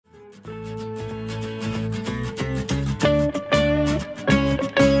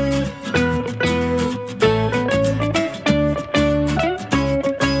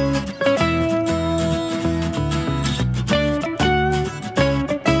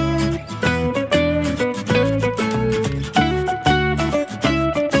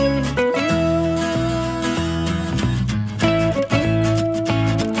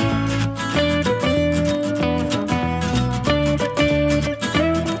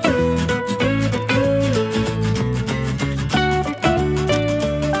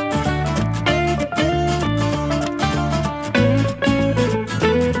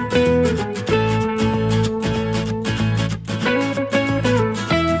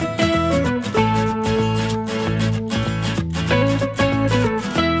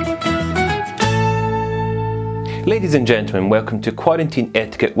Ladies and gentlemen, welcome to Quarantine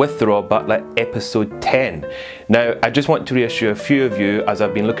Etiquette with the Royal Butler, episode 10. Now, I just want to reassure a few of you, as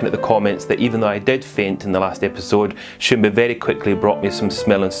I've been looking at the comments, that even though I did faint in the last episode, Shumba very quickly brought me some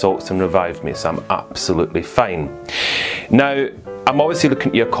smelling salts and revived me, so I'm absolutely fine. Now, I'm obviously looking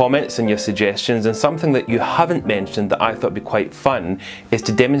at your comments and your suggestions, and something that you haven't mentioned that I thought would be quite fun is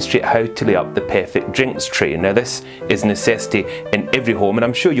to demonstrate how to lay up the perfect drinks tray. Now, this is a necessity in every home, and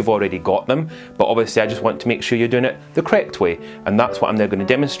I'm sure you've already got them, but obviously I just want to make sure you're doing it the correct way, and that's what I'm now going to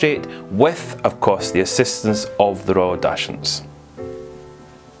demonstrate with, of course, the assistance of the Royal Dachshunds.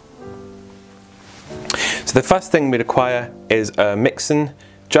 So the first thing we require is a mixing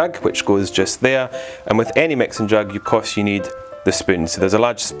jug, which goes just there, and with any mixing jug, of course, you need the spoon. So there's a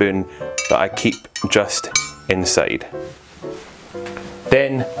large spoon that I keep just inside.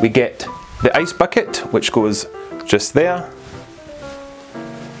 Then we get the ice bucket, which goes just there,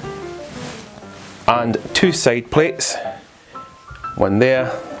 and two side plates, one there,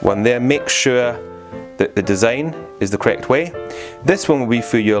 one there. Make sure that the design is the correct way. This one will be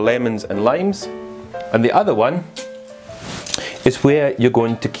for your lemons and limes, and the other one is where you're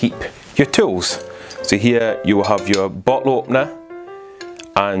going to keep your tools. So here you will have your bottle opener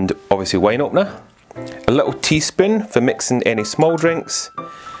and obviously wine opener, a little teaspoon for mixing any small drinks,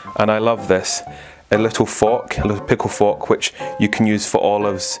 and I love this, a little fork, a little pickle fork, which you can use for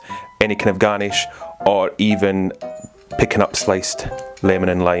olives, any kind of garnish, or even picking up sliced lemon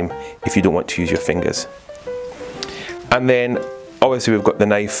and lime if you don't want to use your fingers. And then obviously we've got the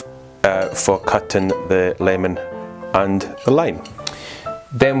knife for cutting the lemon and the lime.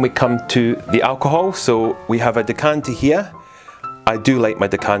 Then we come to the alcohol. So we have a decanter here. I do like my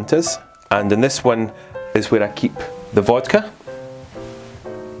decanters, and in this one is where I keep the vodka.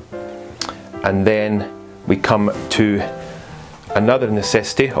 And then we come to another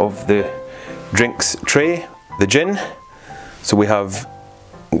necessity of the drinks tray, the gin. So we have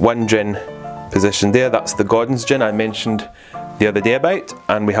one gin positioned there, that's the Gordon's gin I mentioned the other day about,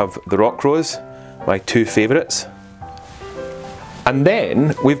 and we have the Rock Rose, my two favourites. And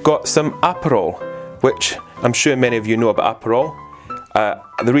then we've got some Aperol, which I'm sure many of you know about Aperol.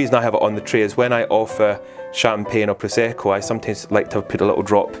 The reason I have it on the tray is when I offer champagne or Prosecco, I sometimes like to put a little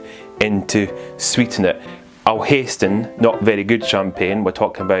drop in to sweeten it. I'll hasten, not very good champagne, we're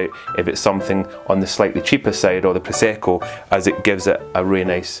talking about if it's something on the slightly cheaper side, or the Prosecco, as it gives it a really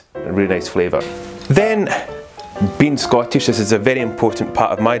nice flavour. Then, being Scottish, this is a very important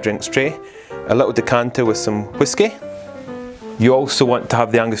part of my drinks tray, a little decanter with some whiskey. You also want to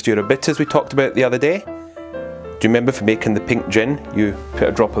have the Angostura bitters we talked about the other day. Do you remember for making the pink gin, you put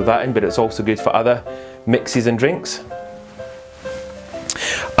a drop of that in, but it's also good for other mixes and drinks.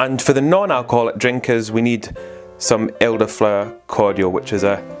 And for the non-alcoholic drinkers, we need some elderflower cordial, which is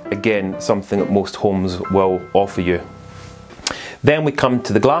again something that most homes will offer you. Then we come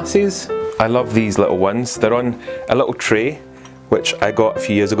to the glasses. I love these little ones. They're on a little tray, which I got a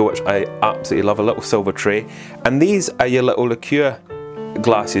few years ago, which I absolutely love, a little silver tray. And these are your little liqueur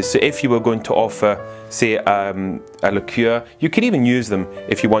glasses. So if you were going to offer, say, a liqueur, you could even use them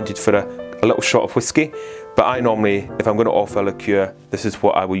if you wanted for a little shot of whiskey. But I normally, if I'm going to offer a liqueur, this is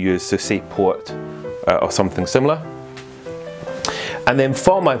what I will use, so say port or something similar. And then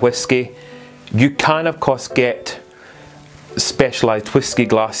for my whiskey, you can of course get specialised whiskey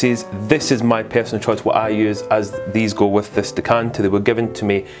glasses. This is my personal choice, what I use, as these go with this decanter. They were given to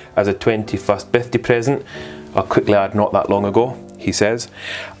me as a 21st birthday present. I'll quickly add, not that long ago, he says.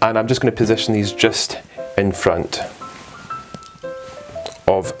 And I'm just going to position these just in front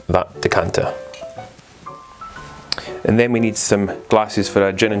of that decanter. And then we need some glasses for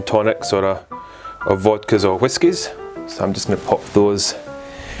a gin and tonics, or vodkas or whiskies. So I'm just going to pop those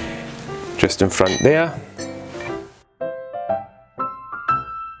just in front there.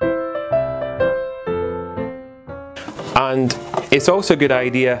 And it's also a good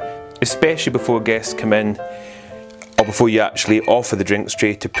idea, especially before guests come in, or before you actually offer the drinks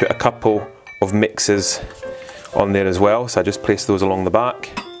tray, to put a couple of mixes on there as well. So I just place those along the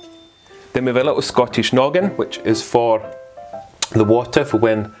back. Then we have a little Scottish noggin, which is for the water, for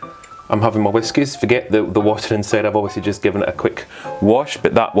when I'm having my whiskies. Forget the water inside, I've obviously just given it a quick wash,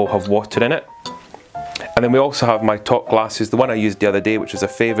 but that will have water in it. And then we also have my top glasses, the one I used the other day, which is a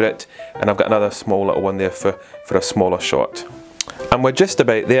favourite, and I've got another small little one there for a smaller shot. And we're just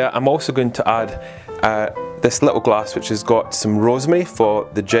about there. I'm also going to add this little glass which has got some rosemary for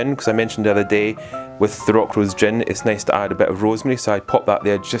the gin, because I mentioned the other day with the Rock Rose gin, it's nice to add a bit of rosemary, so I pop that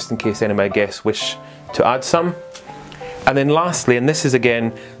there just in case any of my guests wish to add some. And then lastly, and this is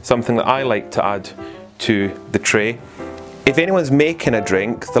again something that I like to add to the tray, if anyone's making a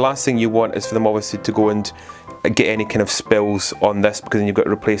drink, the last thing you want is for them obviously to go and get any kind of spills on this, because then you've got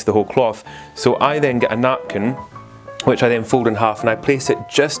to replace the whole cloth. So I then get a napkin, which I then fold in half, and I place it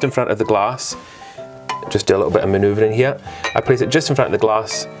just in front of the glass. Just do a little bit of manoeuvring here. I place it just in front of the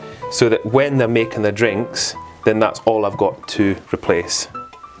glass so that when they're making their drinks, then that's all I've got to replace.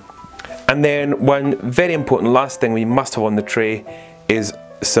 And then one very important last thing we must have on the tray is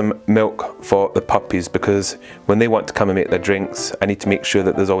some milk for the puppies, because when they want to come and make their drinks, I need to make sure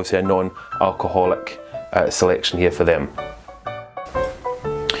that there's obviously a non-alcoholic selection here for them.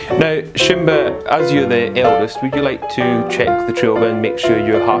 Now Shimba, as you're the eldest, would you like to check the tray over and make sure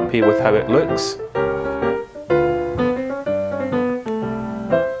you're happy with how it looks?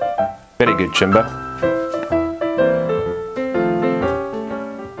 Very good, Shimba.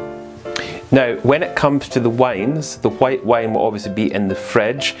 Now, when it comes to the wines, the white wine will obviously be in the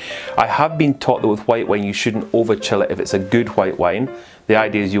fridge. I have been taught that with white wine you shouldn't over chill it if it's a good white wine. The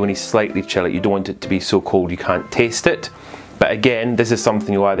idea is you only slightly chill it, you don't want it to be so cold you can't taste it. But again, this is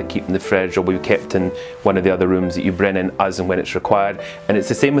something you either keep in the fridge or will be kept in one of the other rooms that you bring in as and when it's required. And it's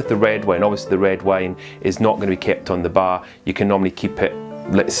the same with the red wine. Obviously the red wine is not going to be kept on the bar. You can normally keep it,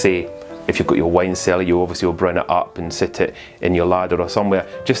 let's say, if you've got your wine cellar, you obviously will brown it up and sit it in your larder or somewhere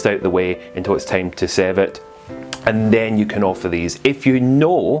just out the way until it's time to serve it. And then you can offer these. If you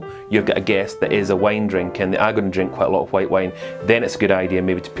know you've got a guest that is a wine drinker and they are going to drink quite a lot of white wine, then it's a good idea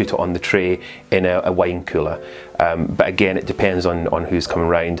maybe to put it on the tray in a wine cooler. But again, it depends on who's coming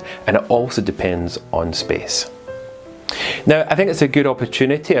round, and it also depends on space. Now, I think it's a good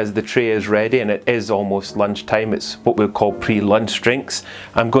opportunity as the tray is ready and it is almost lunchtime. It's what we call pre-lunch drinks.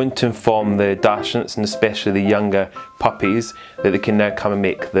 I'm going to inform the Dachshunds, and especially the younger puppies, that they can now come and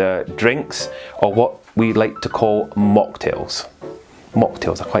make their drinks, or what we like to call mocktails.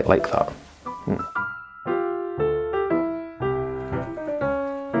 Mocktails, I quite like that.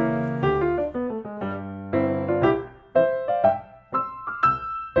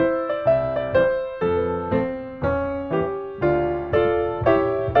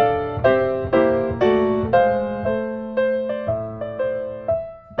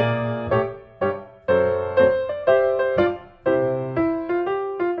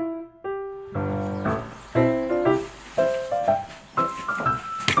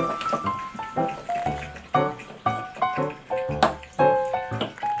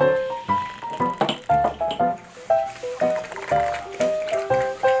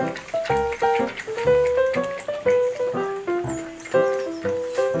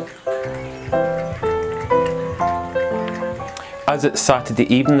 As it's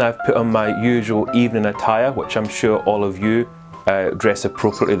Saturday evening, I've put on my usual evening attire, which I'm sure all of you dress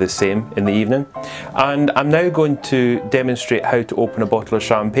appropriately the same in the evening. And I'm now going to demonstrate how to open a bottle of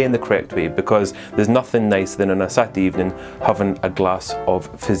champagne the correct way, because there's nothing nicer than on a Saturday evening having a glass of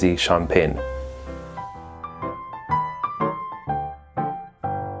fizzy champagne.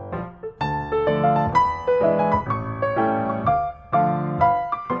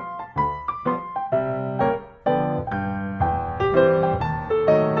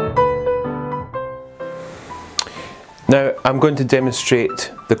 Now I'm going to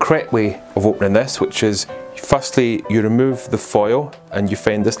demonstrate the correct way of opening this, which is firstly you remove the foil and you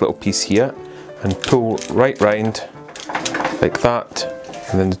find this little piece here and pull right round like that,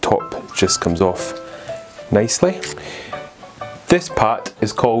 and then the top just comes off nicely. This part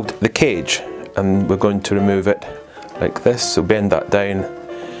is called the cage, and we're going to remove it like this, so bend that down,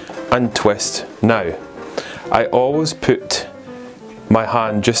 untwist. Now I always put my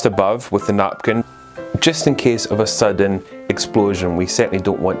hand just above with the napkin, just in case of a sudden explosion. We certainly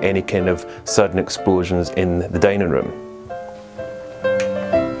don't want any kind of sudden explosions in the dining room.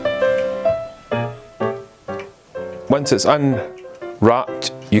 Once it's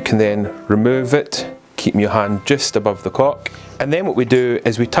unwrapped, you can then remove it, keeping your hand just above the cork. And then what we do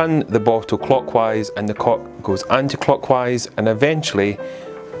is we turn the bottle clockwise and the cork goes anti-clockwise, and eventually,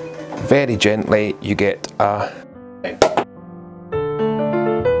 very gently, you get a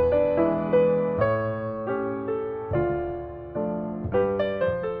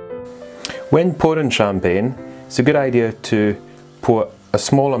When pouring champagne, it's a good idea to pour a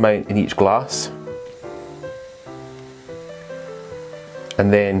small amount in each glass,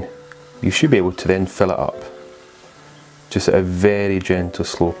 and then you should be able to then fill it up, just at a very gentle,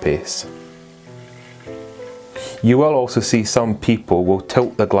 slow pace. You will also see some people will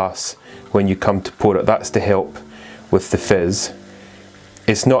tilt the glass when you come to pour it. That's to help with the fizz.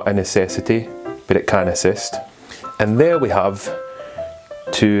 It's not a necessity, but it can assist. And there we have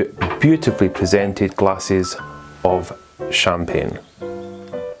two beautifully presented glasses of champagne.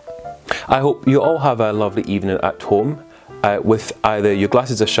 I hope you all have a lovely evening at home, with either your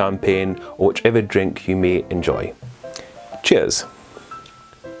glasses of champagne or whichever drink you may enjoy. Cheers.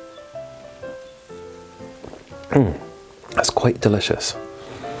 That's quite delicious.